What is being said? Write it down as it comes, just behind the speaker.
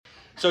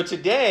So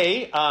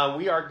today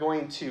we are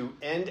going to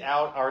end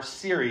out our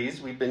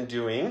series we've been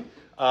doing,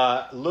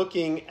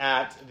 looking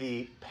at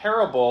the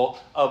parable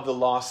of the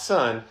lost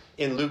son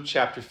in Luke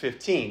chapter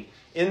 15.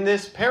 In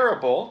this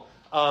parable,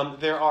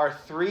 there are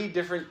three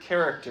different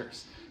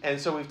characters. And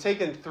so we've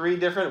taken 3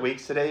 different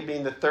weeks, today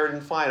being the third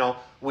and final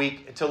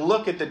week, to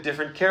look at the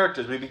different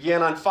characters. We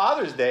began on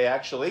Father's Day,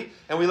 actually,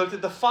 and we looked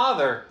at the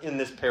father in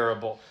this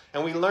parable.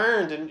 And we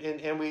learned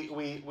and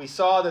we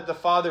saw that the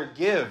father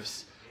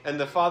gives, and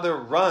the father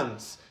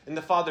runs, and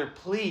the father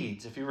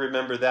pleads, if you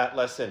remember that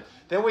lesson.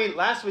 Then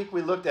last week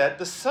we looked at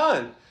the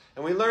son,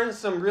 and we learned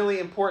some really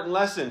important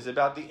lessons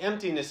about the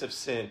emptiness of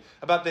sin,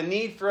 about the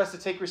need for us to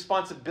take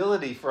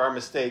responsibility for our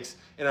mistakes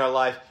in our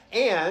life,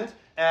 and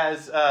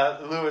as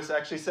Lewis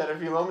actually said a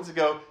few moments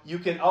ago, you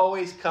can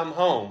always come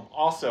home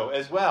also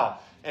as well.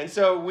 And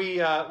so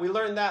we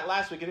learned that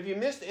last week. And if you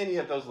missed any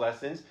of those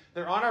lessons,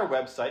 they're on our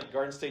website,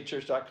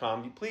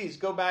 gardenstatechurch.com. You please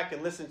go back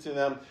and listen to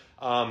them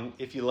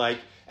if you like.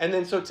 And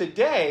then so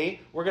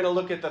today, we're going to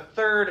look at the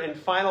third and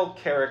final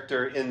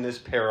character in this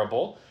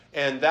parable,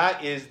 and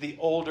that is the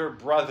older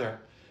brother.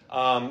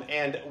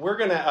 And we're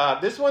going to,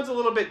 this one's a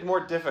little bit more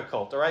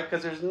difficult, all right?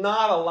 Because there's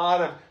not a lot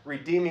of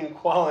redeeming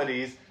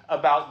qualities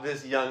about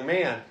this young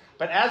man.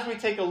 But as we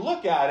take a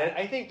look at it,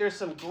 I think there's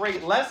some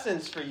great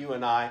lessons for you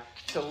and I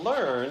to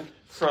learn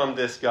from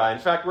this guy. In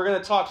fact, we're going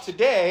to talk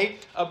today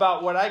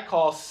about what I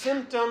call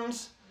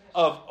symptoms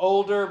of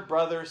older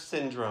brother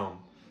syndrome.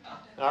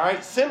 All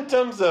right,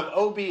 symptoms of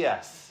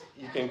OBS,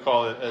 you can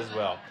call it as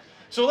well.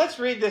 So let's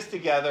read this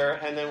together,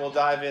 and then we'll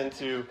dive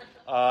into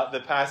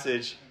the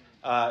passage.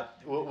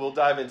 We'll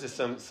dive into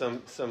some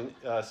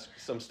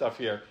stuff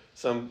here,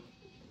 some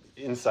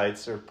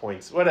insights or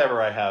points,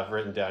 whatever I have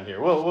written down here.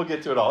 We'll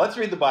get to it all. Let's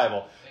read the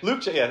Bible.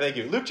 Thank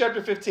you. Luke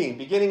chapter 15,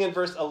 beginning in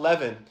verse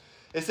 11.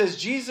 It says,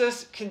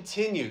 Jesus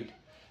continued,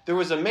 "There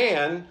was a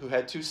man who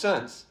had 2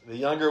 sons. The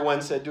younger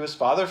one said to his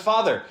father,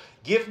 'Father,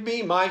 give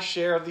me my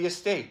share of the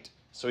estate.'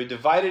 So he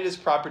divided his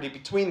property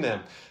between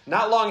them.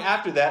 Not long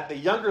after that, the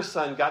younger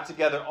son got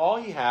together all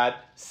he had,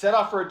 set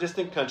off for a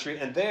distant country,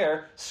 and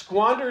there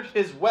squandered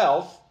his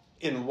wealth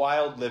in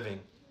wild living.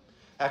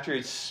 After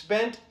he'd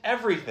spent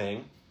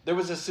everything, there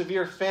was a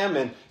severe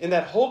famine in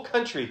that whole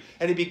country,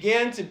 and he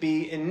began to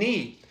be in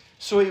need.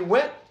 So he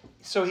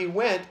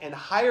went and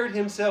hired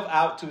himself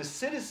out to a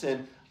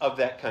citizen of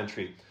that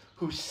country,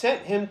 who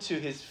sent him to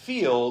his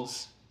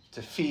fields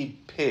to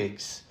feed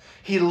pigs.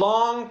 He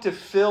longed to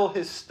fill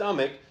his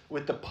stomach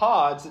with the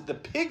pods that the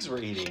pigs were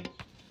eating,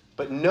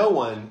 but no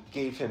one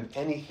gave him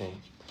anything.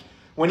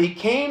 When he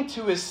came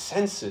to his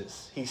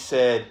senses, he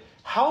said,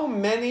 'How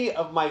many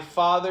of my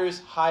father's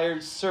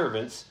hired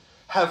servants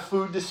have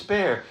food to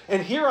spare,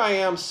 and here I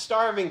am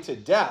starving to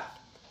death.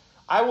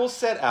 I will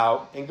set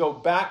out and go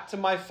back to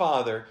my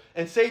father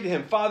and say to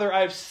him, Father,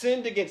 I have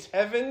sinned against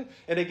heaven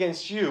and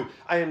against you.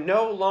 I am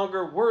no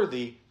longer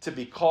worthy to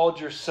be called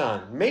your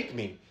son. Make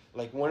me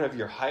like one of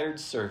your hired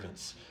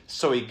servants.'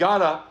 So he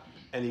got up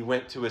and he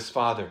went to his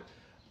father.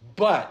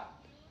 But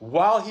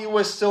while he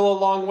was still a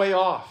long way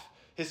off,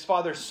 his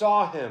father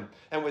saw him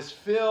and was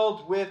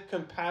filled with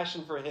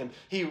compassion for him.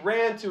 He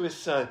ran to his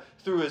son,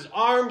 threw his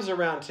arms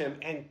around him,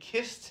 and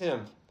kissed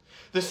him.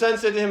 The son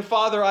said to him,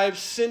 'Father, I have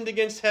sinned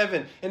against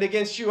heaven and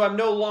against you. I'm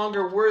no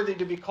longer worthy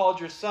to be called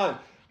your son.'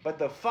 But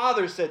the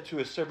father said to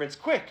his servants,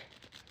 'Quick,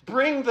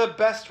 bring the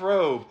best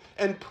robe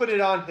and put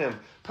it on him.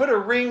 Put a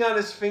ring on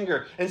his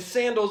finger and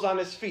sandals on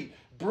his feet.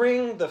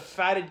 Bring the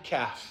fatted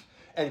calf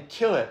and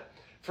kill it.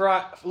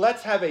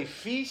 Let's have a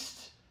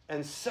feast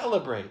and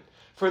celebrate.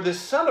 For this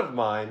son of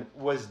mine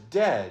was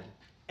dead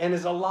and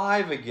is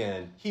alive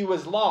again. He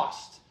was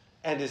lost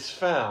and is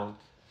found.'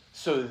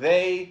 So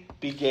they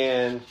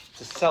began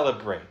to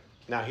celebrate."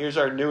 Now here's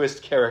our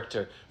newest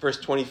character. Verse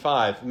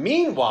 25.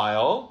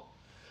 "Meanwhile,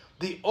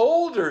 the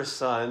older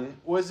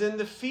son was in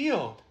the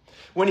field.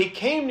 When he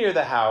came near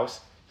the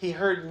house, he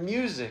heard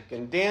music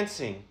and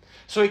dancing.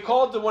 So he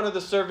called to one of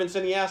the servants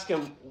and he asked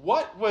him,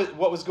 what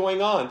was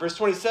going on?" Verse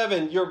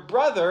 27. "Your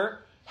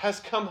brother has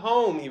come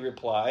home," he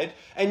replied,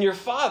 "and your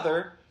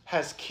father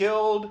has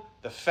killed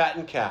the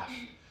fattened calf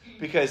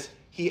because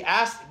he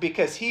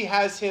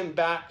has him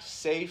back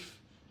safe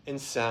and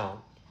sound."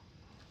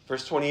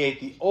 Verse 28.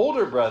 "The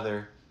older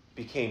brother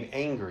became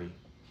angry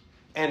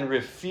and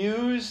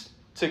refused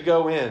to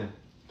go in.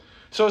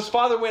 So his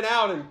father went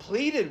out and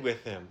pleaded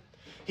with him.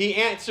 He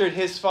answered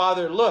his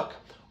father, 'Look,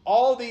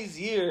 all these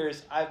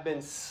years I've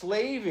been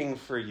slaving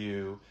for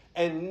you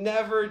and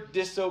never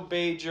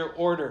disobeyed your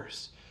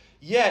orders.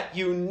 Yet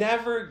you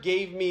never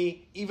gave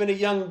me even a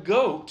young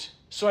goat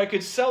so I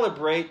could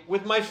celebrate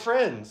with my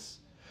friends.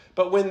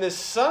 But when this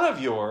son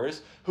of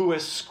yours, who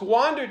has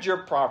squandered your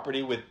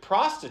property with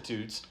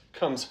prostitutes,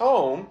 comes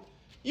home,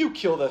 you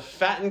kill the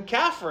fattened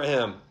calf for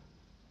him.'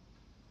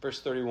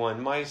 Verse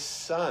 31, "My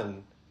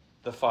son,"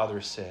 the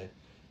father said,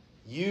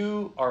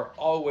 "you are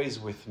always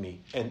with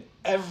me, and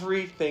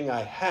everything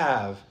I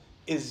have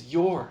is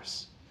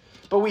yours.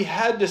 But we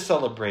had to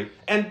celebrate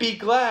and be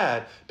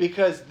glad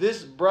because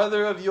this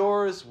brother of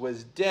yours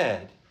was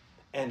dead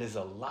and is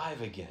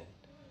alive again.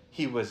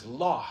 He was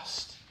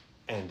lost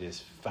and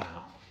is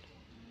found.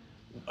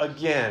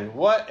 Again,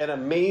 what an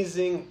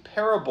amazing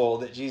parable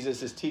that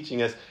Jesus is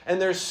teaching us.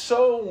 And there's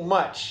so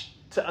much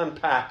to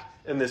unpack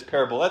in this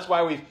parable. That's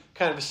why we've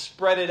kind of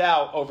spread it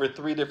out over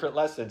 3 different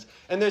lessons.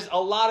 And there's a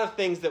lot of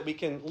things that we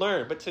can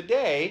learn. But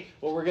today,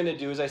 what we're going to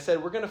do, as I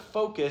said, we're going to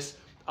focus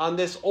on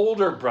this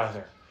older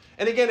brother.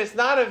 And again, it's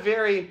not a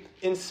very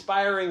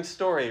inspiring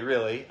story,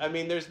 really. I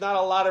mean, there's not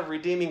a lot of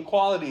redeeming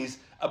qualities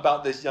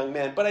about this young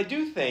man. But I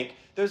do think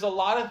there's a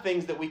lot of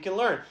things that we can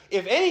learn.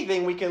 If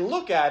anything, we can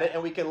look at it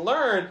and we can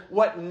learn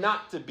what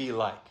not to be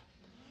like.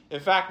 In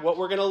fact, what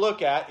we're going to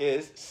look at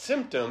is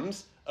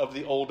symptoms of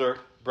the older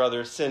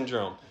brother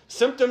syndrome.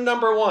 Symptom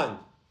number 1.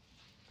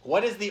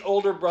 What is the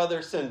older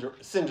brother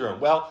syndrome?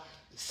 Well,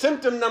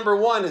 symptom number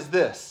 1 is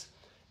this: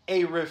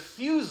 a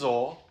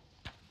refusal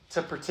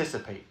to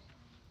participate.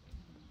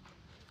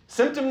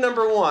 Symptom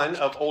number 1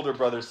 of older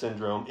brother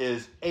syndrome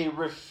is a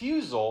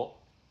refusal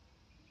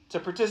to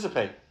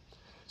participate.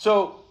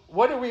 So,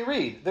 what do we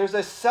read? There's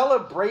a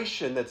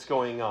celebration that's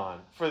going on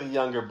for the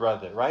younger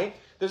brother, right?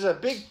 There's a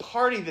big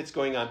party that's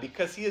going on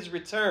because he has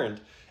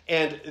returned,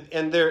 and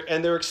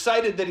they're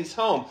excited that he's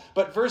home.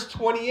 But verse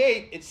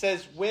 28, it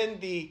says when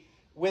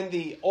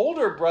the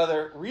older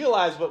brother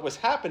realized what was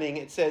happening,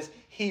 it says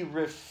he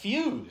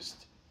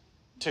refused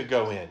to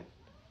go in.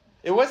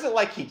 It wasn't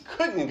like he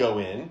couldn't go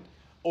in,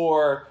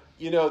 or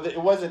that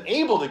it wasn't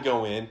able to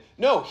go in.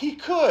 No, he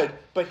could,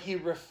 but he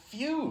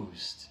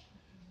refused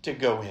to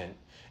go in.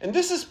 And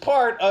this is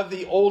part of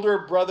the older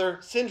brother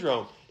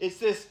syndrome. It's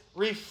this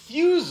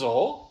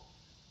refusal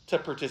to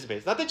participate.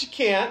 It's not that you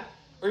can't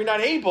or you're not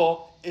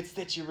able, it's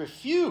that you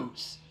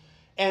refuse.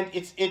 And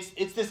it's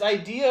this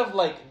idea of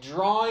like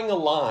drawing a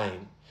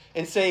line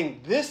and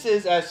saying, this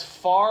is as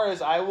far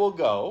as I will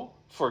go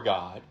for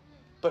God,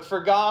 but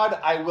for God,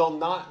 I will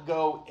not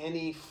go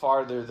any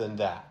farther than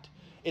that.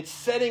 It's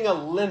setting a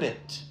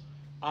limit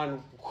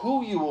on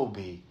who you will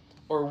be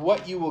or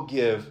what you will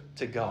give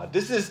to God.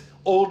 This is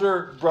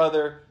older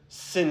brother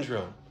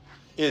syndrome,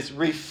 is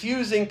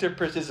refusing to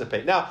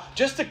participate. Now,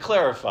 just to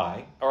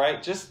clarify,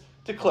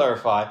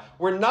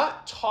 we're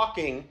not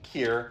talking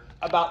here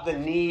about the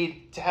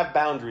need to have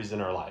boundaries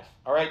in our life.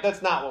 All right,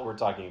 that's not what we're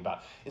talking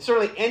about. And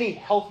certainly any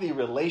healthy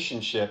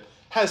relationship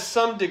has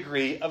some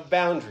degree of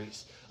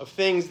boundaries, of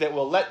things that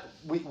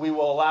we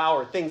will allow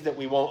or things that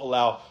we won't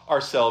allow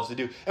ourselves to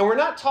do. And we're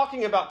not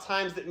talking about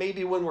times that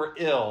maybe when we're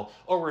ill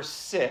or we're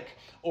sick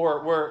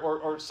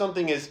or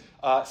something is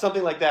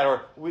something like that,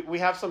 or we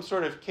have some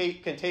sort of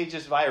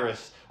contagious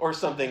virus or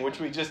something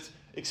which we just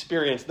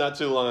experienced not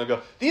too long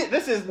ago.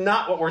 This is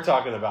not what we're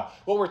talking about.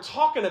 What we're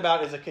talking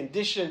about is a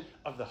condition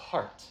of the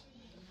heart.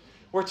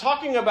 We're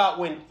talking about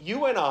when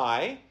you and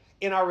I,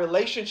 in our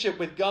relationship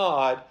with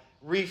God,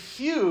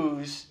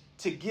 refuse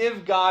to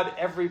give God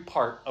every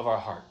part of our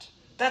heart.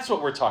 That's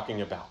what we're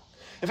talking about.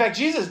 In fact,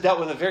 Jesus dealt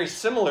with a very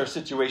similar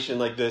situation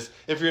like this.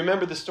 If you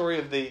remember the story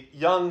of the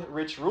young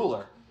rich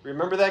ruler.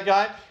 Remember that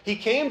guy? He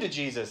came to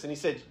Jesus and he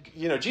said,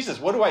 Jesus,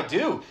 what do I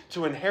do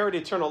to inherit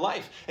eternal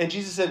life? And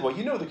Jesus said, well,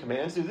 you know the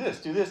commands. Do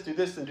this, do this, do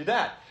this, and do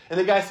that. And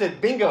the guy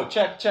said, bingo,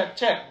 check, check,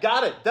 check.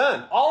 Got it,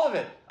 done. All of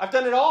it. I've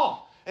done it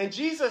all. And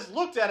Jesus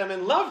looked at him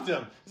and loved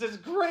him. He says,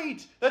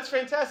 great, that's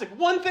fantastic.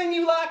 One thing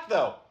you lack,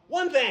 though.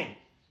 One thing.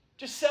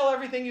 Just sell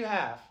everything you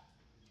have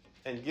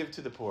and give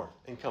to the poor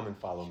and come and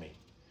follow me.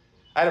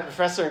 I had a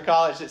professor in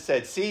college that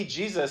said, see,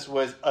 Jesus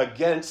was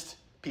against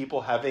people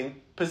having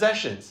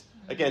possessions,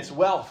 against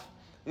wealth.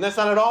 And that's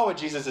not at all what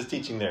Jesus is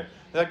teaching there.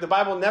 In fact, the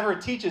Bible never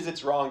teaches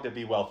it's wrong to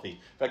be wealthy.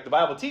 In fact, the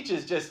Bible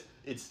teaches just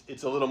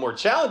it's a little more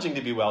challenging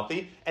to be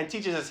wealthy and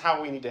teaches us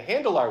how we need to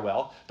handle our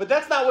wealth. But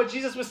that's not what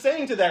Jesus was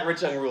saying to that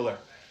rich young ruler.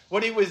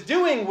 What he was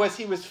doing was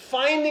he was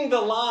finding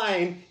the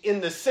line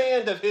in the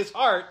sand of his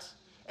heart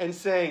and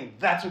saying,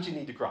 that's what you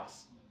need to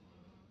cross.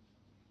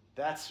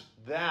 That's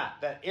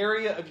that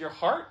area of your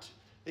heart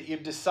that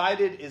you've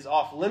decided is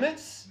off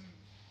limits,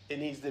 it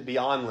needs to be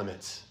on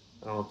limits.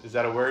 I don't know, is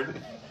that a word?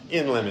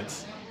 In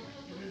limits.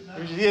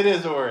 It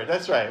is a word.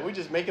 That's right. We're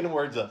just making the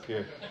words up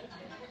here.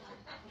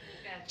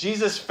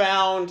 Jesus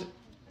found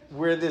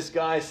where this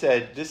guy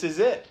said, this is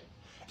it.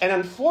 And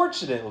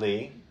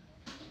unfortunately,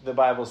 the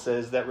Bible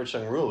says that rich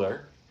young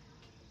ruler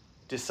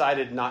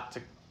decided not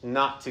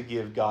to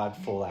give God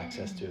full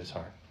access to his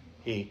heart.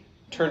 He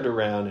turned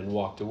around and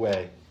walked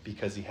away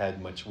because he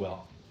had much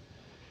wealth.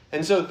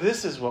 And so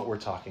this is what we're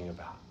talking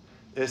about.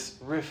 This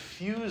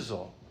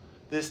refusal,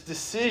 this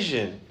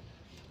decision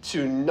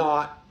to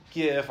not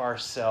give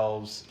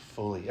ourselves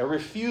fully. A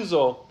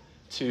refusal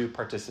to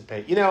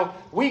participate.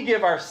 We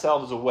give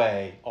ourselves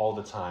away all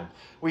the time.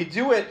 We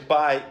do it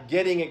by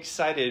getting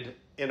excited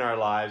in our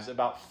lives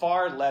about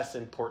far less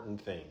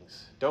important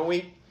things, don't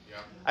we? Yeah.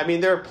 I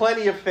mean, there are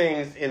plenty of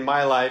things in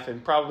my life,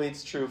 and probably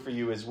it's true for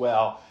you as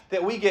well,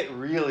 that we get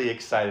really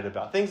excited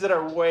about. Things that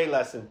are way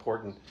less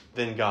important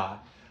than God.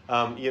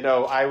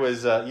 I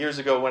was, years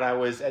ago when I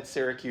was at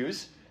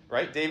Syracuse,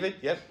 right, David?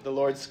 Yep, the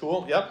Lord's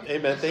school. Yep,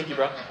 amen. Thank you,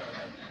 bro.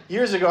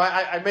 Years ago,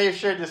 I may have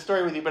shared this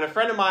story with you, but a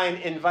friend of mine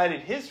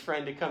invited his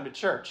friend to come to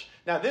church.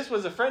 Now, this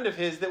was a friend of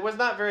his that was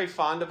not very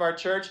fond of our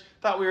church,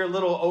 thought we were a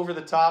little over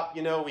the top.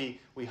 You know, we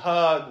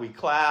hug, we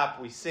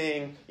clap, we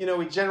sing. You know,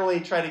 we generally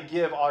try to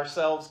give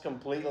ourselves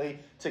completely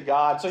to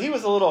God. So he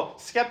was a little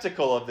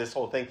skeptical of this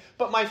whole thing.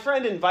 But my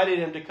friend invited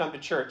him to come to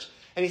church.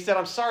 And he said,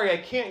 I'm sorry, I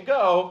can't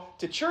go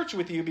to church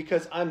with you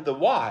because I'm the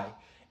Y.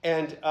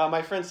 And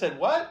my friend said,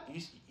 what?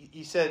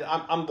 He said,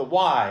 I'm the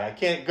Y. I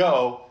can't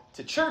go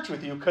to church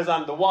with you because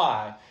I'm the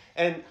Y.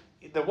 And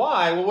the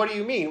Y, well, what do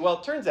you mean? Well,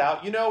 it turns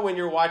out, you know, when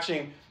you're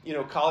watching, you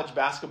know, college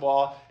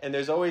basketball and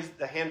there's always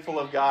a handful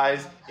of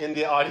guys in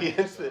the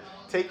audience that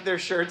take their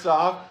shirts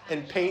off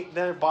and paint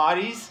their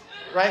bodies,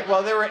 right?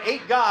 Well, there were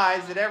 8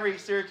 guys at every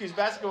Syracuse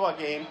basketball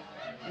game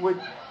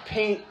would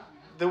paint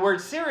the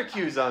word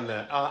Syracuse on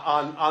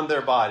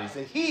their bodies.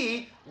 And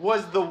he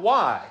was the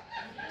Y.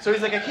 So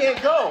he's like, I can't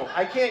go.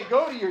 I can't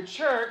go to your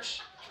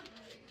church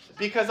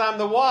because I'm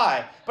the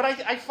Y. But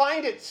I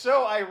find it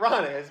so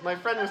ironic. As my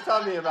friend was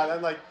telling me about it,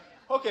 I'm like,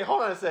 okay,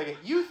 hold on a second.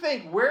 You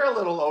think we're a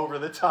little over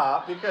the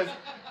top because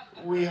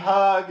we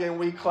hug and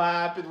we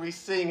clap and we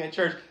sing at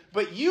church.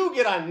 But you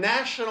get on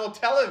national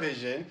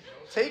television,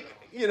 take,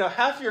 you know,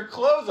 half your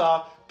clothes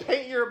off,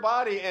 paint your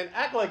body, and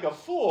act like a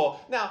fool.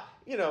 Now,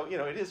 you know,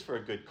 it is for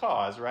a good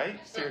cause, right?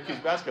 Syracuse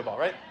basketball,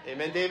 right?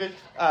 Amen, David?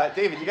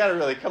 David, you got to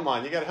really, come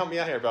on. You got to help me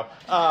out here, bro.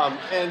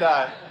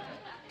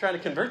 Trying to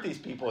convert these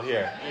people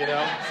here, you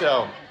know?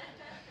 So,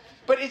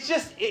 but it's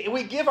just,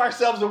 we give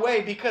ourselves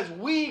away because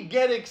we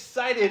get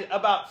excited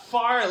about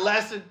far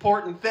less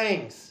important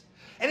things.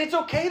 And it's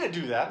okay to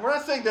do that. We're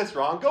not saying that's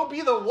wrong. Go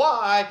be the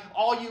why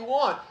all you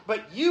want.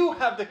 But you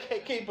have the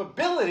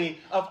capability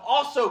of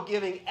also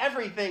giving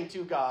everything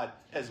to God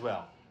as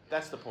well.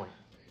 That's the point.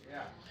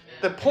 Yeah.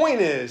 The point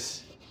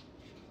is,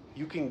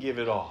 you can give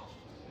it all.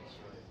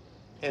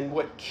 And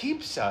what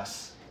keeps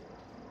us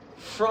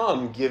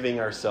from giving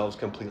ourselves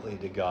completely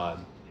to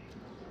God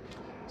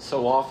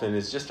so often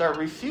is just our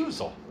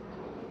refusal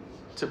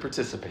to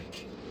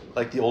participate,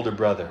 like the older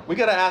brother. We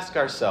got to ask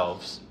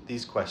ourselves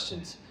these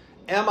questions.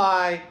 Am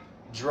I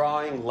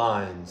drawing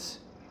lines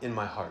in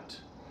my heart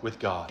with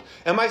God?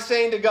 Am I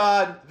saying to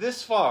God,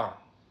 this far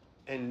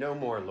and no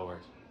more, Lord?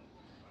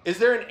 Is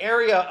there an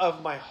area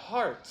of my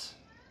heart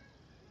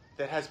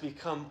that has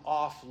become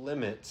off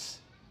limits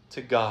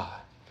to God?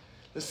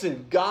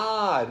 Listen,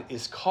 God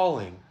is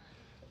calling,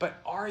 but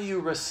are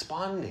you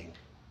responding?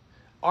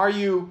 Are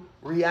you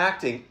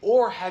reacting?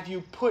 Or have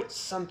you put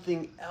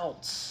something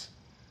else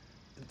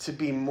to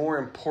be more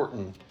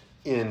important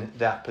in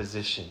that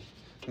position?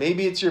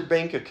 Maybe it's your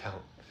bank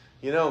account.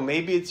 You know,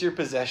 maybe it's your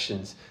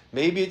possessions.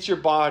 Maybe it's your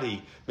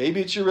body. Maybe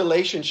it's your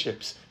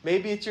relationships.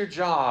 Maybe it's your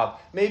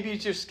job. Maybe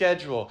it's your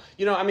schedule.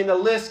 You know, I mean, the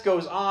list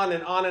goes on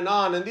and on and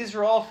on. And these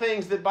are all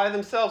things that by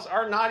themselves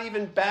are not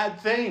even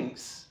bad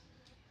things.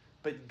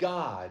 But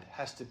God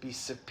has to be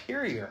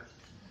superior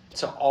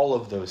to all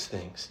of those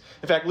things.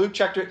 In fact, Luke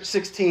chapter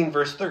 16,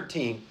 verse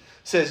 13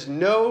 says,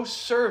 no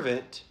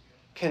servant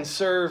can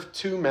serve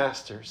 2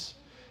 masters.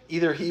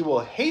 Either he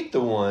will hate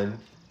the one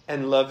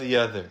and love the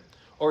other,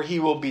 or he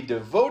will be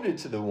devoted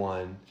to the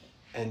one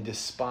and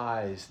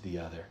despise the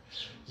other.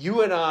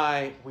 You and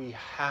I, we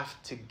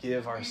have to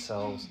give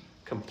ourselves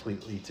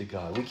completely to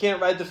God. We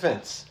can't ride the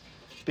fence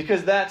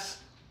because that's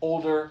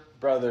older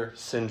brother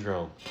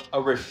syndrome,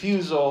 a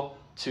refusal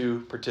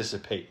to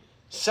participate.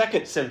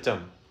 Second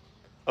symptom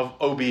of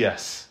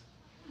OBS.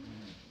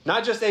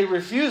 Not just a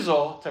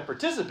refusal to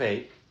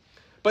participate,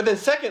 but then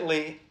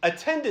secondly, a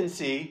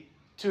tendency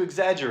to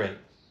exaggerate.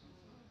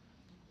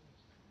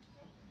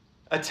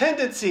 A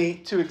tendency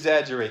to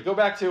exaggerate. Go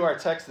back to our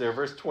text there,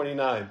 verse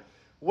 29.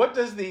 What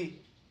does the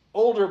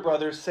older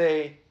brother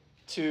say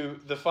to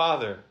the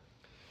father?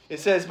 It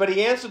says, but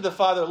he answered the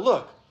father,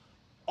 look,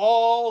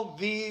 all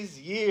these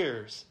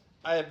years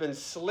I have been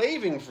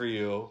slaving for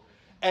you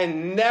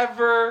and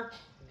never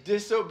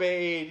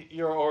disobeyed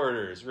your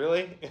orders.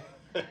 Really?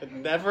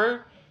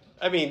 Never?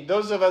 I mean,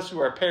 those of us who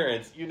are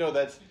parents,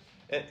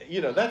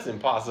 that's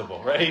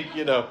impossible, right?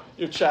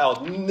 Your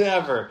child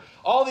never,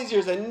 all these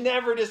years, I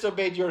never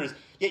disobeyed your orders.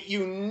 Yet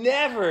you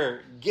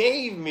never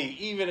gave me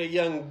even a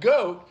young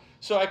goat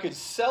so I could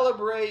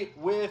celebrate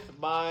with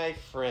my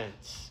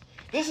friends.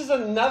 This is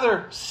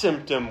another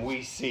symptom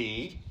we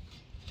see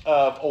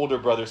of older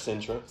brother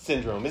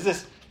syndrome. Is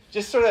this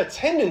just sort of a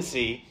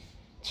tendency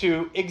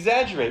to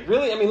exaggerate?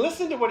 Really? I mean,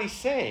 listen to what he's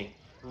saying.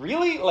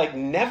 Really? Like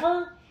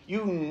never?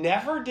 You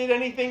never did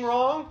anything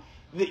wrong?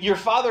 That your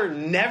father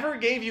never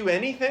gave you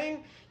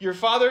anything? Your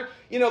father,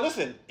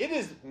 listen, it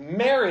is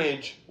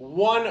marriage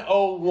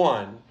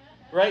 101,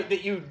 right?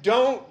 That you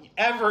don't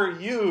ever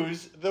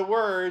use the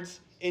words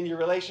in your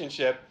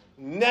relationship,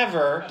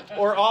 never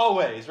or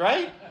always,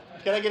 right?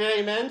 Can I get an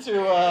amen to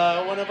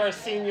one of our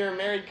senior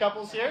married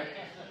couples here?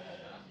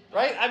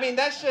 Right? I mean,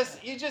 that's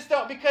just, you just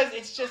don't, because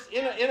it's just,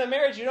 in a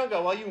marriage, you don't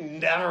go, well, you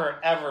never,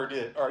 ever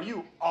did, or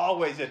you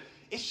always did.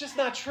 It's just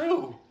not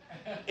true.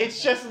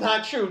 It's just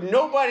not true.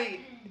 Nobody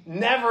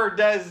never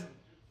does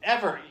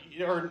ever,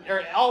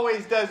 or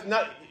always does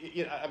not,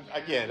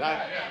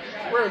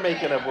 we're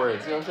making up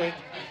words. You know what I'm saying?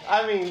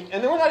 I mean,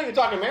 and then we're not even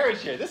talking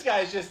marriage here. This guy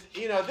is just,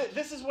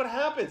 this is what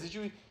happens. Is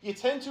you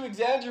tend to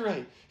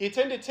exaggerate. You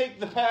tend to take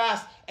the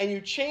past and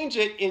you change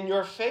it in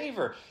your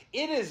favor.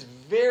 It is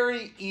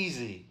very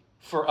easy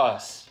for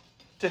us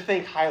to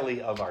think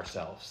highly of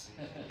ourselves,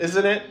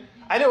 isn't it?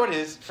 I know it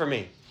is for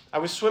me. I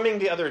was swimming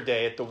the other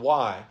day at the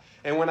Y,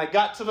 and when I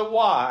got to the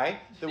Y,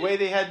 the way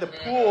they had the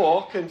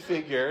pool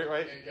configured,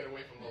 right? Can't get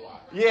away from the Y.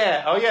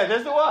 Yeah, oh yeah,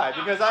 there's the Y,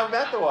 because I'm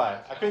at the Y.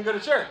 I couldn't go to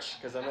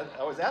church, because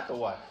I was at the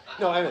Y.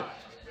 No,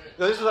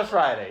 this was a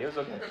Friday. It was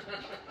okay.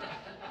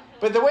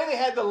 But the way they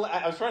had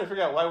I was trying to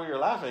figure out why we were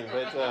laughing,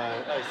 but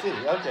I see.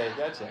 Okay,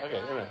 gotcha. Okay,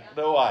 anyway,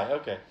 the Y,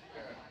 okay.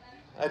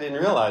 I didn't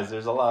realize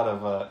there's a lot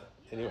of,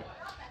 anyway.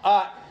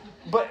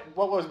 But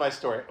what was my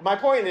story? My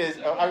point is,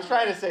 I was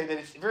trying to say that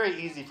it's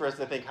very easy for us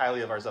to think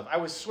highly of ourselves. I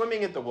was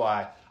swimming at the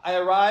Y. I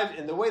arrived,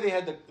 and the way they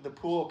had the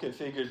pool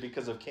configured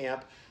because of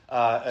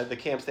the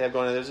camps they have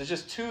going on, there was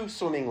just 2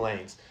 swimming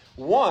lanes.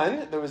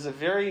 One, there was a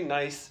very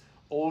nice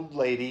old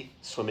lady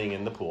swimming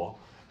in the pool,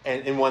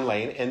 and in one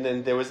lane, and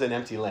then there was an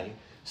empty lane.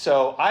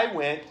 So I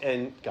went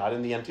and got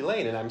in the empty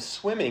lane, and I'm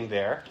swimming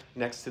there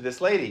next to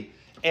this lady.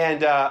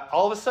 And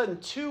all of a sudden,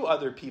 2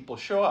 other people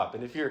show up.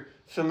 And if you're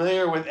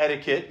familiar with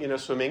etiquette,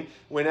 swimming,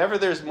 whenever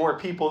there's more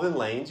people than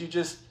lanes, you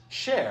just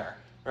share,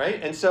 right?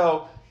 And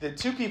so the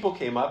 2 people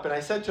came up, and I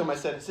said to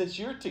them, since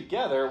you're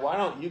together, why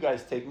don't you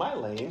guys take my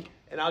lane,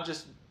 and I'll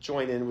just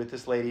join in with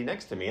this lady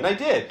next to me. And I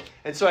did.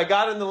 And so I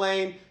got in the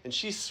lane, and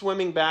she's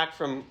swimming back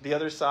from the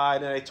other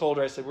side, and I told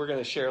her, I said, we're going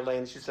to share a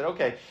lane. She said,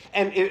 okay.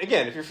 And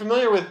again, if you're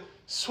familiar with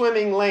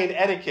swimming lane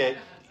etiquette,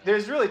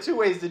 there's really 2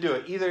 ways to do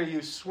it. Either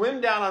you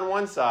swim down on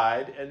one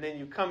side, and then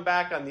you come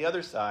back on the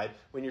other side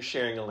when you're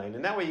sharing a lane.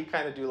 And that way you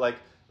kind of do like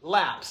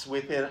laps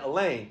within a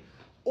lane.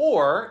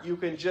 Or you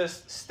can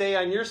just stay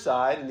on your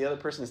side, and the other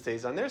person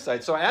stays on their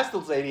side. So I asked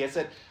this lady, I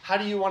said, how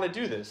do you want to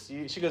do this?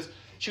 She goes,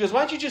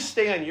 why don't you just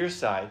stay on your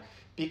side?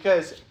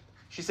 Because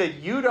she said,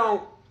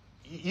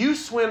 you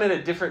swim at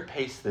a different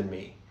pace than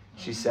me,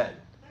 she said.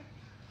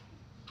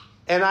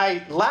 And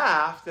I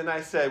laughed, and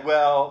I said,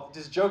 well,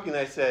 just joking,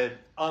 I said,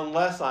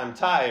 unless I'm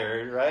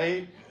tired,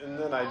 right? And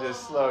then I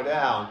just slow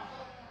down.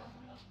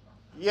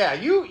 Yeah,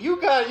 you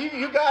got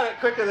it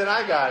quicker than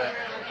I got it.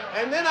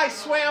 And then I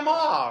swam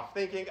off,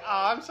 thinking,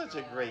 I'm such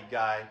a great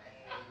guy.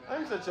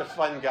 I'm such a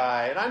fun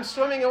guy. And I'm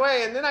swimming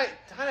away, and then I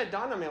kind of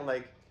dawned on me, I'm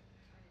like,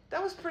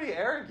 that was pretty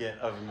arrogant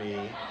of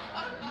me.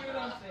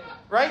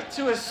 Right?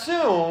 To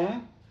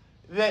assume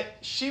that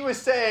she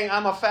was saying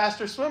I'm a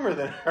faster swimmer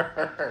than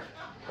her.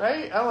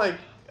 Right? I'm like,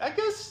 I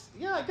guess,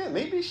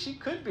 maybe she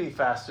could be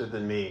faster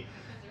than me.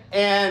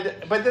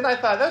 But then I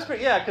thought, that's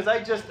pretty, because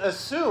I just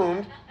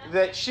assumed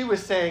that she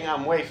was saying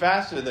I'm way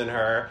faster than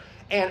her.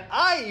 And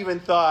I even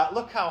thought,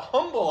 look how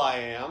humble I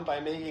am by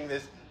making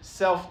this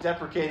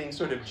self-deprecating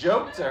sort of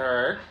joke to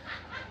her.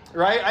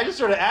 Right? I just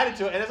sort of added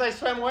to it. And as I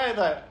swam away, I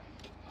thought,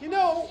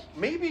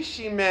 maybe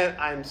she meant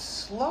I'm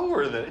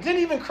slower than... It didn't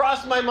even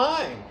cross my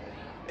mind.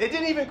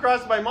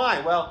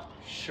 Well,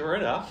 sure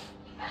enough,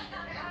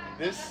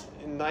 this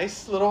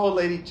nice little old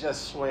lady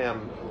just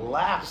swam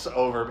laps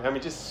over me. I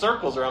mean, just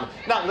circles around me.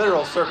 Not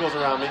literal circles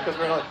around me,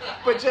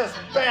 but just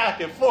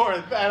back and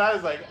forth. And I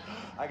was like,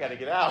 I got to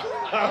get out.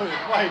 I was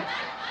like,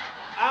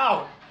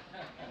 out.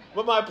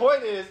 But my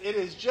point is, it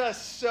is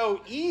just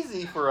so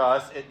easy for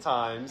us at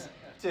times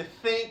to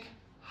think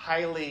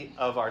highly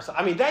of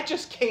ourselves. I mean, that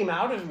just came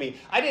out of me.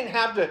 I didn't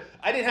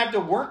have to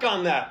work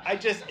on that. I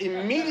just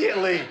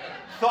immediately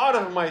thought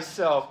of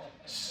myself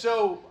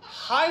so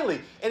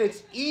highly. And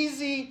it's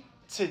easy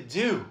to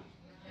do.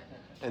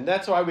 And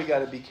that's why we got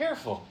to be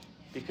careful,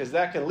 because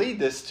that can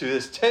lead us to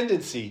this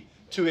tendency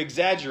to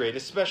exaggerate,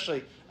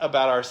 especially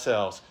about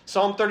ourselves.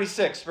 Psalm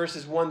 36,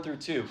 verses 1 through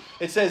 2.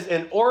 It says,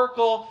 an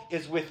oracle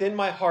is within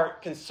my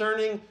heart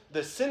concerning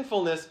the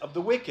sinfulness of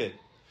the wicked.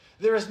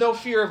 There is no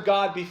fear of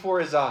God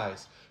before his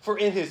eyes. For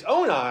in his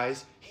own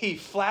eyes, he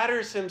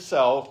flatters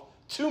himself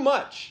too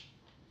much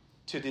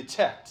to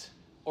detect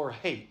or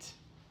hate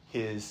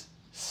his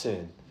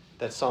sin.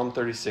 That's Psalm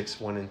 36,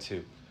 1 and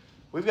 2.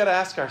 We've got to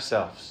ask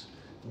ourselves,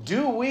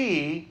 do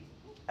we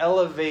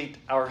elevate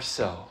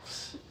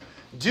ourselves?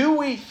 Do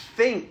we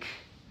think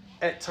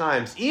at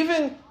times,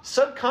 even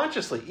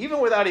subconsciously,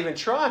 even without even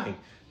trying,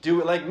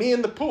 like me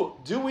in the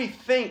pool, do we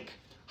think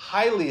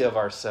highly of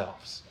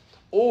ourselves?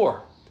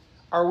 Or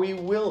are we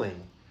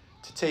willing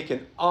to take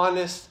an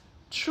honest,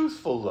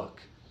 truthful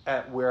look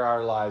at where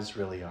our lives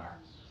really are?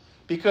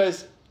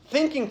 Because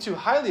thinking too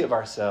highly of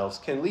ourselves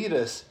can lead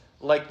us,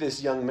 like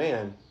this young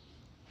man,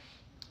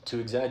 to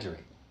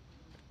exaggerate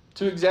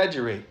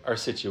our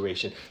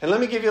situation. And let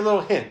me give you a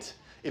little hint.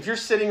 If you're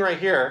sitting right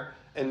here,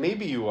 and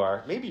maybe you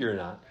are, maybe you're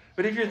not,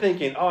 but if you're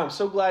thinking, I'm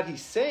so glad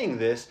he's saying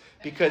this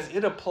because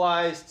it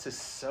applies to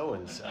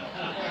so-and-so.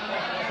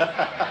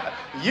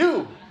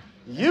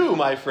 You,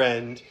 my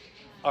friend,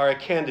 are a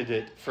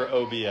candidate for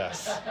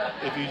OBS,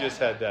 if you just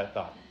had that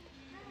thought.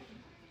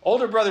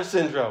 Older brother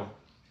syndrome.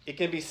 It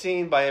can be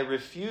seen by a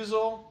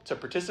refusal to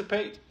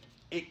participate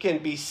it can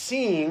be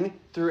seen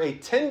through a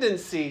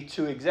tendency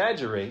to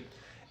exaggerate.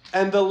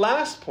 And the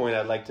last point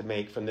I'd like to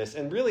make from this,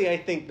 and really I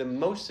think the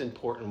most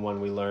important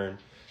one we learn,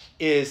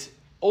 is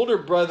older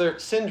brother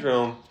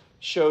syndrome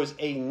shows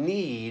a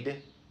need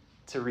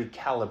to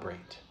recalibrate.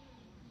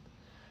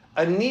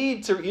 A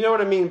need to, you know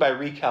what I mean by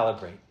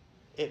recalibrate?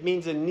 It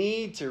means a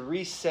need to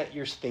reset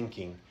your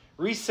thinking,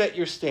 reset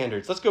your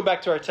standards. Let's go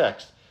back to our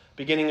text,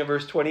 beginning of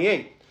verse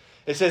 28.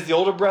 It says, the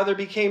older brother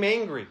became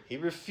angry. He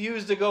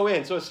refused to go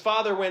in. So his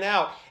father went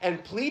out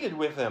and pleaded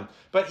with him.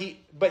 But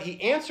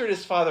he answered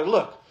his father,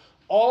 look,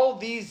 all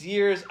these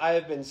years I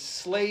have been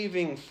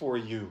slaving for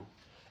you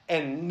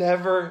and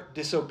never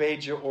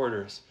disobeyed your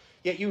orders.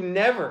 Yet you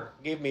never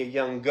gave me a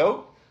young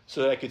goat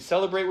so that I could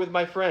celebrate with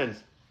my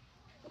friends.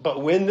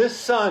 But when this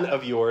son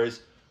of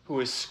yours, who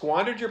has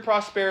squandered your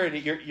prosperity,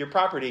 your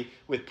property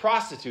with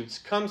prostitutes,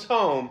 comes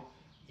home,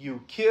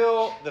 you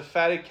kill the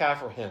fatted calf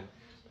for him.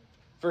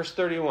 Verse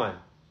 31,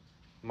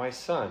 my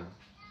son,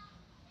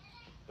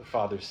 the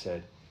father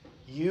said,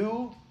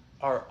 you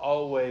are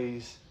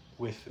always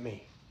with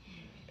me,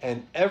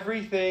 and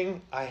everything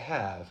I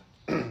have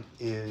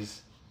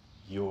is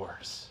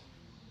yours.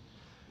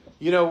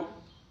 You know,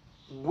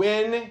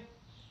 when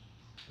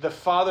the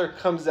father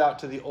comes out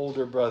to the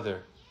older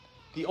brother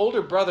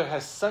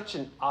has such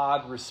an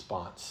odd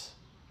response,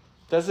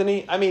 doesn't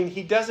he? I mean,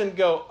 he doesn't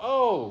go,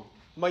 oh,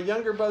 my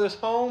younger brother's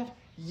home?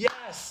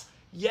 Yes.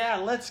 Yeah,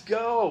 let's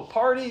go.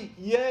 Party,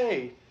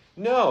 yay.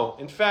 No,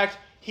 in fact,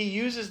 he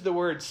uses the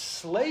word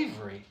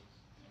slavery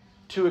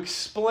to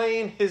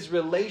explain his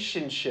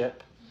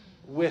relationship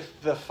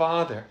with the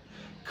father.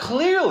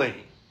 Clearly,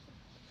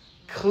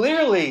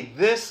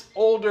 this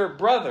older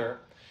brother,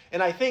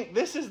 and I think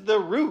this is the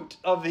root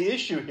of the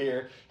issue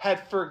here,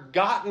 had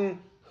forgotten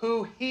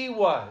who he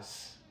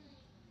was.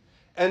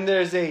 And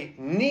there's a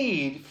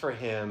need for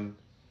him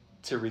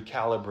to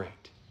recalibrate.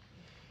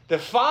 The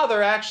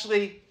father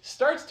actually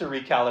starts to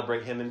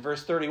recalibrate him in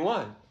verse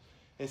 31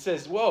 and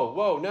says,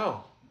 whoa,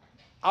 no.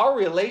 Our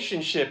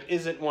relationship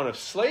isn't one of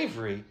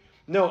slavery.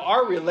 No,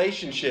 our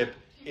relationship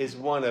is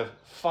one of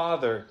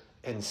father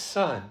and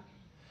son.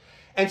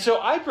 And so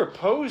I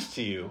propose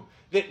to you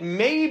that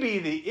maybe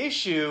the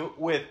issue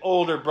with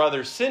older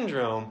brother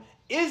syndrome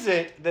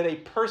isn't that a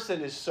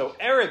person is so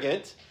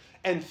arrogant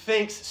and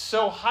thinks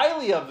so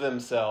highly of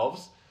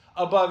themselves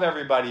above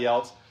everybody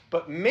else,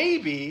 but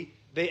maybe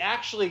they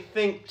actually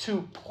think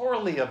too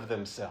poorly of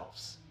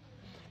themselves.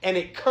 And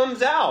it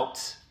comes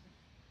out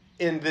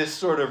in this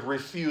sort of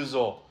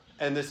refusal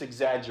and this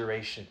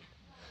exaggeration.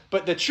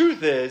 But the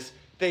truth is,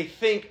 they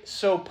think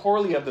so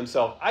poorly of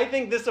themselves. I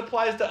think this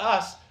applies to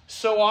us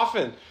so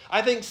often.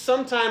 I think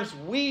sometimes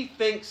we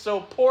think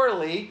so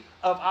poorly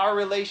of our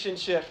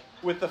relationship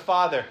with the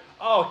Father.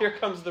 Oh, here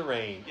comes the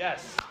rain.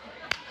 Yes.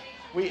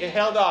 We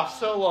held off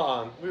so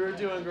long. We were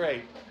doing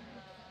great.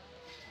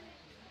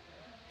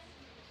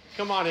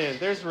 Come on in.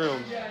 There's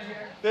room.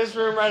 There's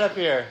room right up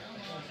here.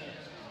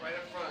 Right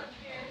up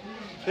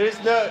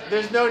front.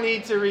 There's no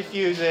need to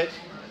refuse it.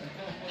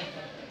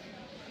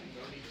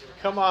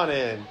 Come on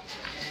in.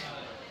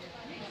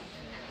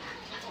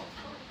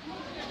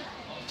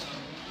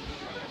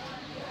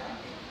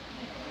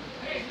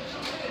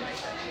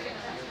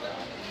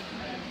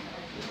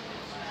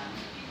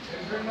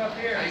 There's room up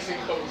here. Nice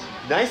and cozy.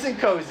 Nice and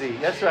cozy.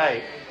 That's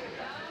right.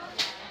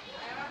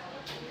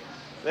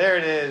 There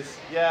it is.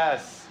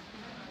 Yes.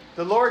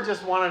 The Lord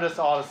just wanted us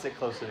all to sit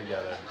closer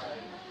together.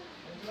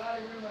 There's a lot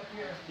of room up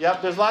here.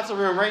 Yep, there's lots of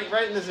room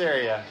right in this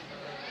area.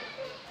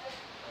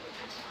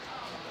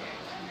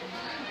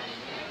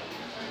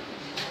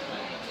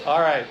 All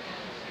right.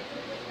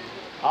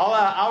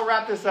 I'll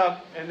wrap this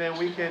up, and then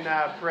we can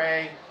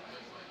pray,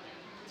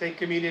 take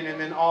communion, and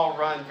then all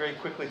run very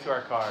quickly to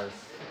our cars.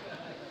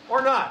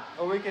 Or not.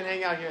 Or we can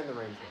hang out here in the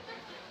rain.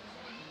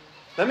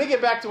 Let me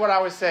get back to what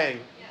I was saying.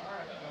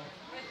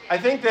 I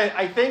think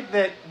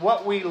that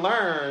what we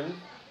learn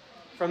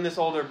from this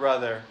older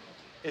brother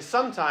is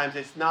sometimes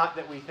it's not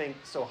that we think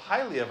so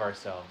highly of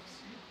ourselves,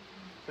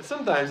 but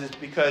sometimes it's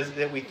because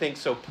that we think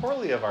so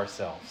poorly of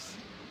ourselves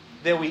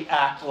that we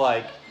act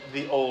like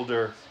the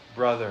older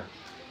brother.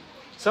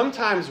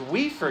 Sometimes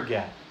we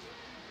forget.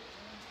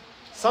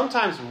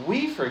 Sometimes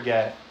we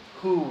forget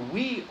who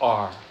we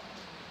are.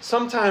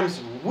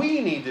 Sometimes we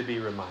need to be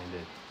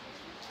reminded.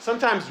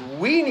 Sometimes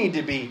we need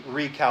to be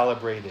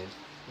recalibrated.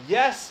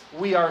 Yes,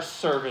 we are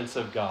servants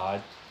of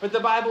God, but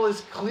the Bible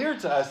is clear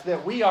to us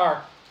that we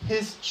are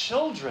His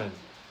children.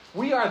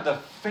 We are the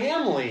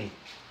family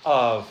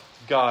of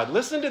God.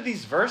 Listen to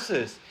these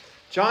verses.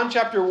 John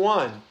chapter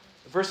 1,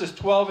 verses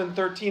 12 and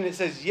 13, it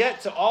says,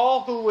 yet to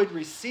all who would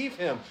receive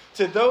Him,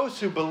 to those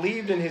who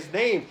believed in His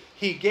name,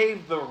 He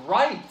gave the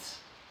right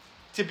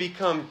to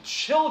become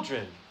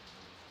children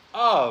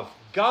of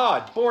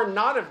God, born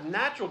not of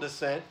natural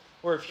descent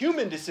or of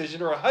human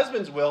decision or a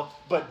husband's will,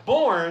 but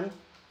born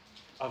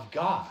of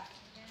God.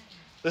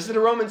 Listen to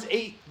Romans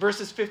 8,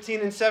 verses 15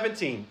 and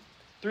 17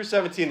 through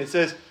 17. It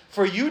says,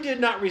 for you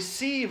did not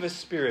receive a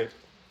spirit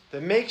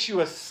that makes you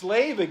a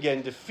slave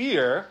again to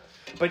fear,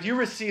 but you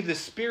received the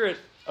spirit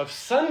of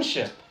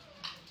sonship,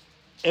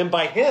 And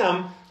by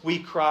him we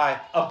cry,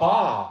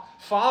 Abba,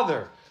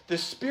 Father. The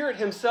Spirit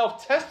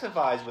himself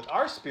testifies with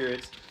our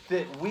spirits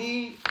that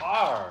we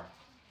are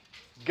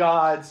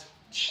God's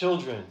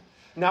children.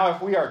 Now,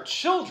 if we are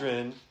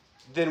children,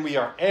 then we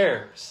are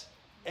heirs,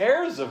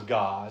 heirs of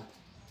God,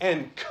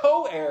 and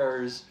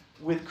co-heirs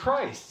with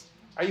Christ.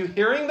 Are you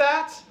hearing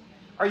that?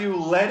 Are you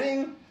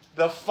letting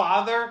the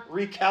Father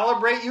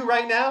recalibrate you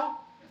right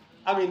now?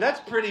 I mean, that's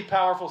pretty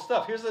powerful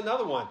stuff. Here's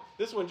another one.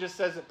 This one just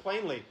says it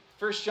plainly.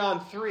 1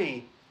 John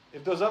 3,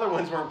 if those other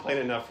ones weren't plain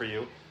enough for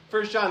you.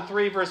 1 John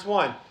 3, verse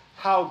 1.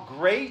 How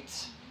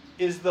great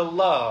is the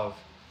love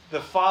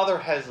the Father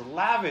has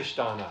lavished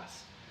on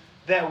us,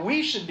 that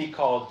we should be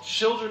called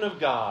children of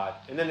God.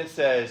 And then it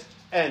says,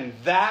 and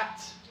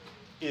that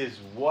is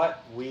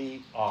what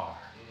we are.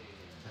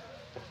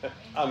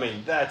 I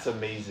mean, that's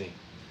amazing.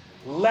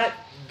 Let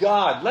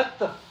God, let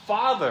the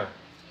Father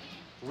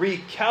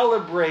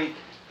recalibrate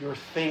your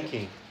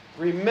thinking.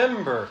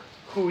 Remember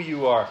who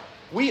you are.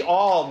 We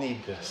all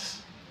need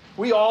this.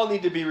 We all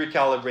need to be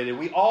recalibrated.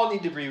 We all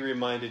need to be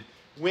reminded.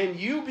 When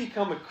you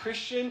become a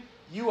Christian,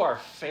 you are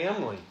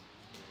family.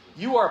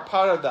 You are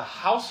part of the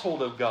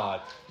household of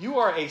God. You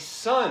are a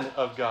son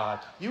of God.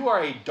 You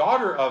are a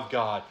daughter of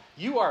God.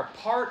 You are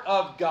part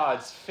of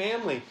God's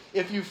family.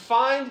 If you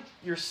find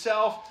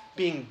yourself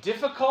being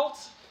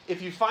difficult,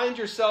 if you find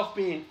yourself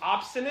being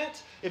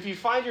obstinate, if you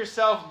find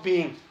yourself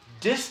being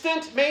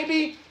distant,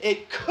 maybe,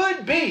 it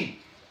could be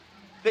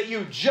that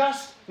you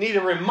just need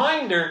a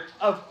reminder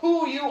of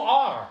who you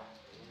are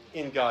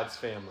in God's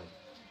family.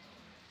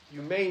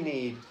 You may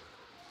need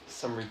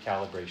some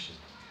recalibration.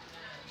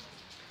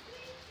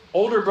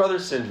 Older brother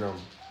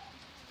syndrome.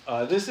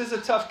 This is a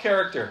tough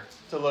character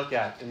to look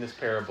at in this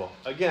parable.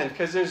 Again,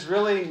 because there's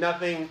really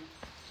nothing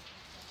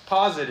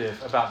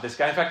positive about this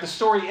guy. In fact, the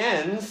story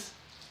ends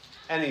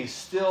and he's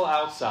still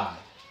outside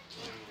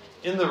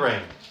in the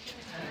rain.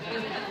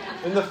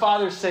 And the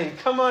father's saying,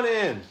 come on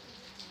in.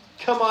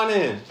 Come on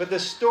in. But the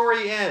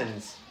story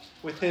ends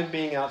with him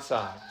being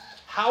outside.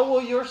 How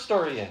will your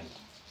story end?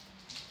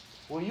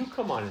 Will you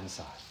come on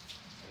inside?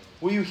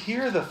 Will you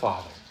hear the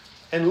Father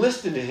and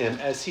listen to him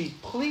as he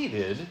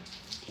pleaded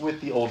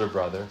with the older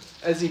brother,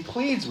 as he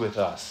pleads with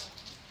us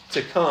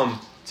to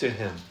come to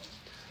him?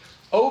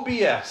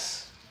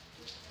 OBS.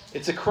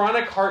 It's a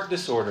chronic heart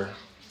disorder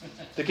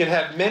that can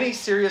have many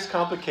serious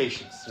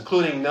complications,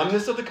 including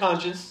numbness of the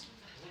conscience,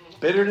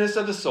 bitterness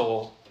of the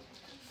soul,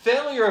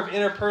 failure of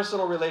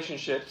interpersonal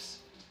relationships,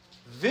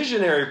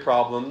 visionary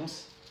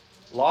problems,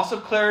 loss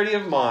of clarity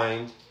of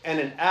mind, and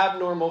an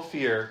abnormal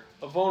fear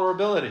of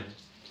vulnerability.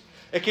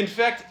 It can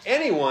affect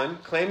anyone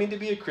claiming to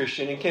be a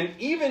Christian and can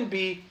even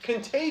be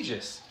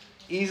contagious,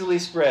 easily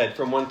spread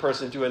from one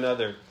person to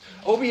another.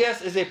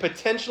 OBS is a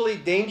potentially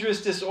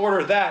dangerous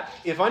disorder that,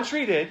 if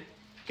untreated,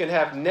 can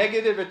have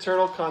negative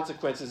eternal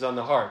consequences on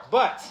the heart.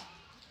 But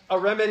a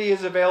remedy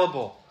is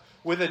available.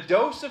 With a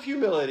dose of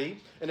humility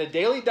and a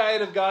daily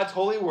diet of God's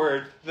holy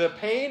word, the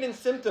pain and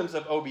symptoms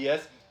of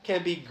OBS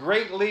can be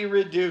greatly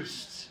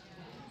reduced.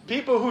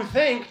 People who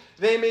think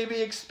they may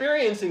be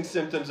experiencing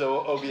symptoms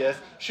of OBS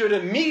should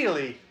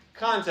immediately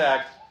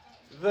contact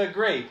the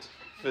great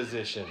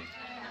physician.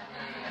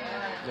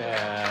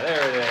 Yeah,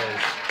 there it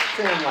is.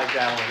 Sam like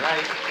that one,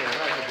 right? Yeah,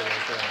 that's a good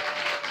one, Sam.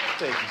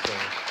 Thank you,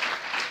 Sam.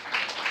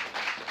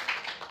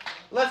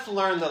 Let's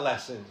learn the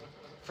lesson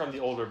from the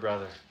older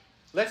brother.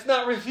 Let's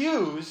not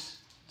refuse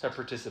to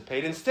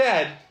participate.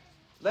 Instead,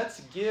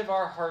 let's give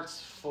our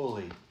hearts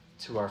fully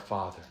to our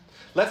Father.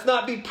 Let's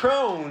not be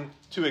prone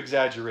to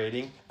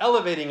exaggerating,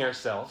 elevating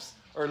ourselves,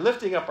 or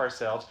lifting up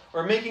ourselves,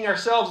 or making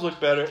ourselves look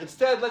better.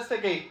 Instead, let's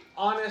take an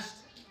honest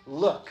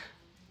look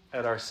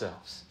at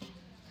ourselves.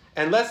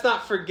 And let's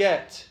not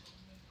forget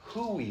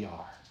who we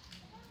are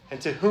and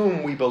to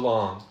whom we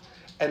belong.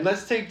 And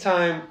let's take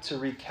time to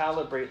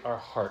recalibrate our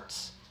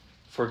hearts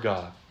for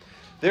God.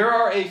 There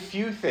are a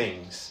few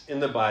things in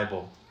the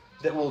Bible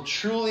that will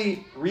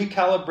truly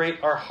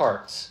recalibrate our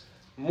hearts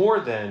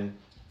more than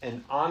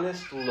an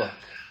honest look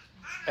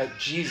at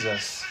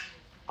Jesus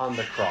on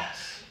the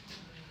cross.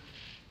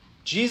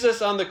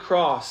 Jesus on the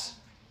cross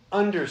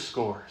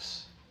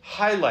underscores,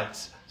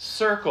 highlights,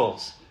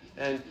 circles,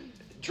 and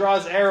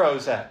draws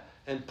arrows at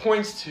and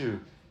points to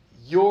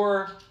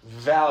your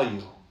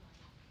value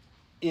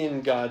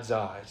in God's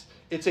eyes.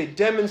 It's a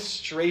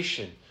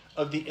demonstration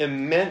of the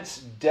immense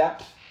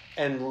depth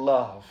and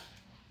love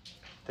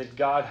that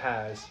God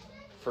has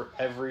for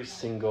every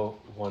single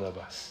one of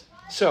us.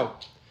 So,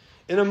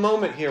 in a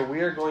moment here,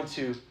 we are going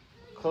to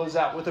close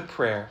out with a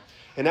prayer.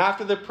 And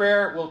after the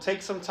prayer, we'll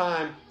take some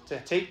time to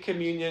take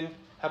communion,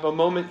 have a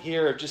moment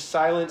here of just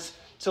silence,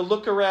 to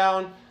look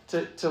around,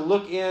 to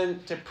look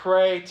in, to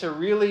pray, to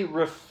really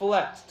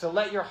reflect, to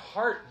let your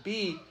heart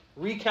be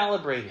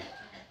recalibrated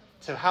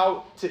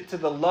to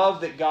the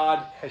love that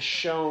God has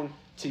shown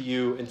to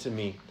you and to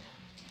me.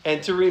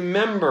 And to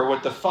remember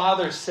what the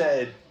Father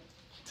said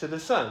to the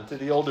Son, to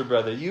the older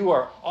brother, you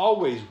are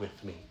always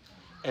with me,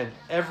 and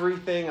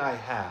everything I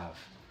have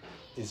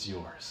is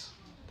yours.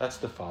 That's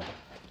the Father.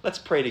 Let's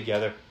pray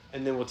together,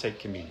 and then we'll take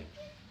communion.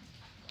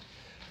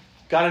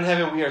 God in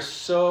heaven, we are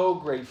so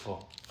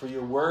grateful for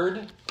your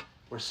word.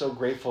 We're so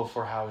grateful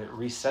for how it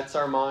resets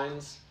our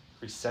minds,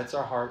 resets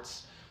our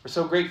hearts. We're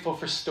so grateful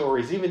for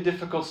stories, even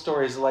difficult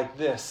stories like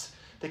this,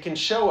 that can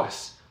show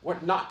us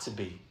what not to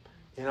be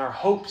in our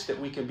hopes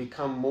that we can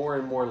become more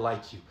and more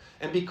like you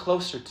and be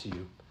closer to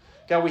you.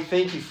 God, we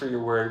thank you for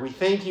your word. We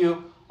thank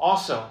you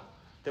also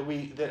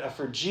that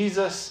for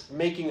Jesus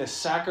making a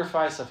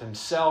sacrifice of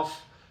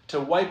himself to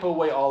wipe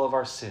away all of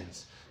our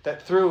sins,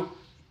 that through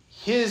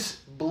his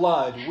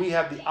blood we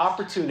have the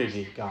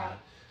opportunity, God,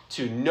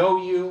 to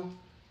know you,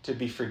 to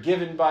be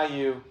forgiven by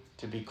you,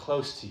 to be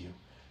close to you.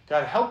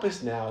 God, help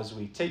us now as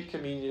we take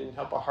communion.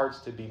 Help our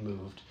hearts to be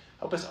moved.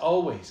 Help us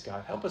always,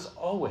 God. Help us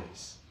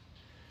always.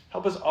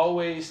 Help us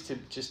always to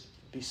just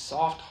be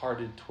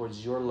soft-hearted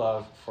towards your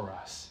love for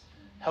us.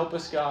 Help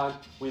us, God.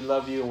 We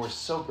love you, and we're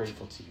so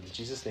grateful to you. In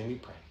Jesus' name we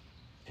pray.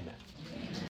 Amen.